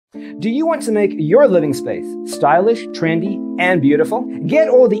Do you want to make your living space stylish, trendy, and beautiful? Get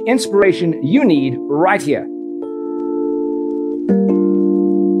all the inspiration you need right here.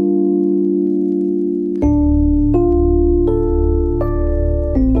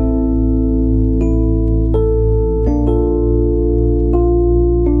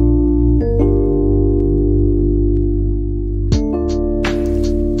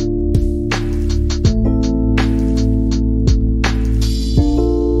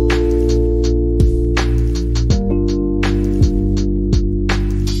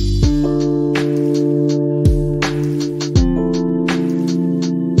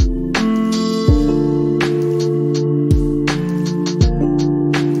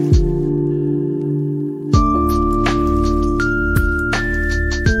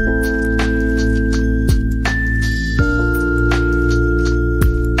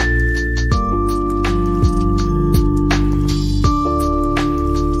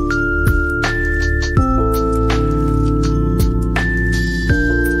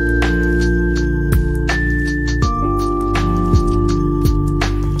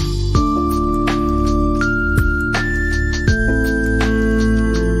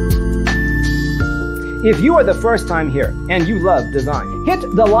 If you are the first time here and you love design, hit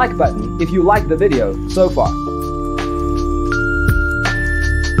the like button if you like the video so far.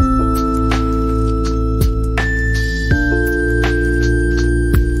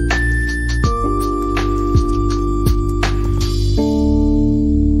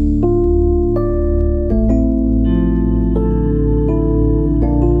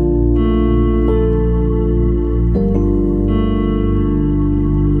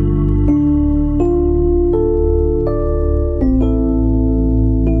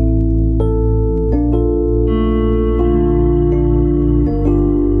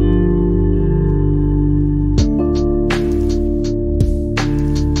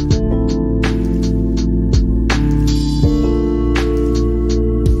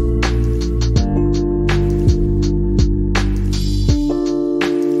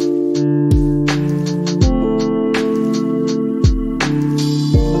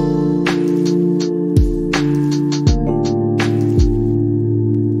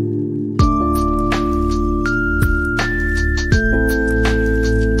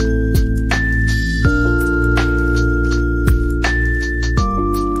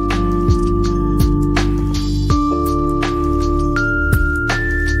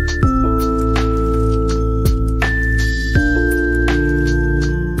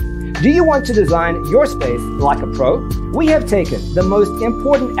 Do you want to design your space like a pro? We have taken the most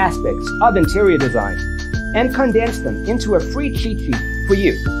important aspects of interior design and condensed them into a free cheat sheet for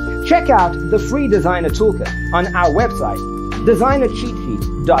you. Check out the free designer toolkit on our website,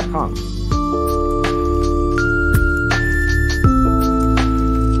 designercheatsheet.com.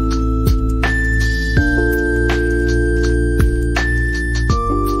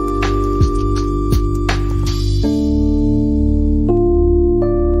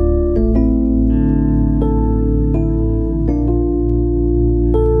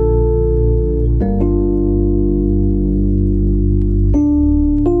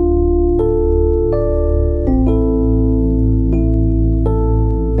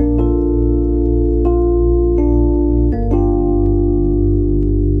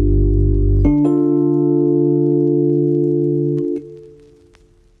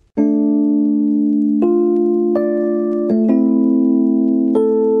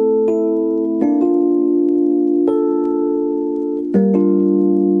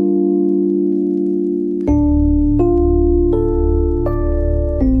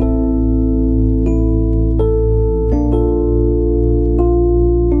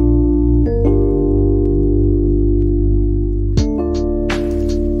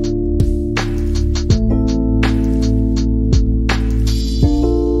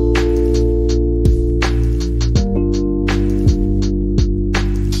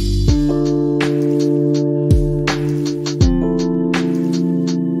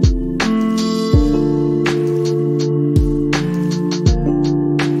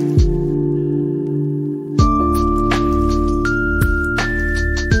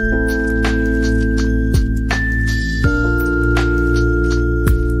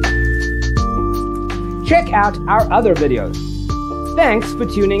 Check out our other videos. Thanks for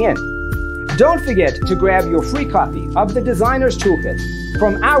tuning in. Don't forget to grab your free copy of the Designer's Toolkit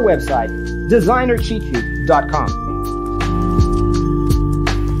from our website, designercheatsheet.com.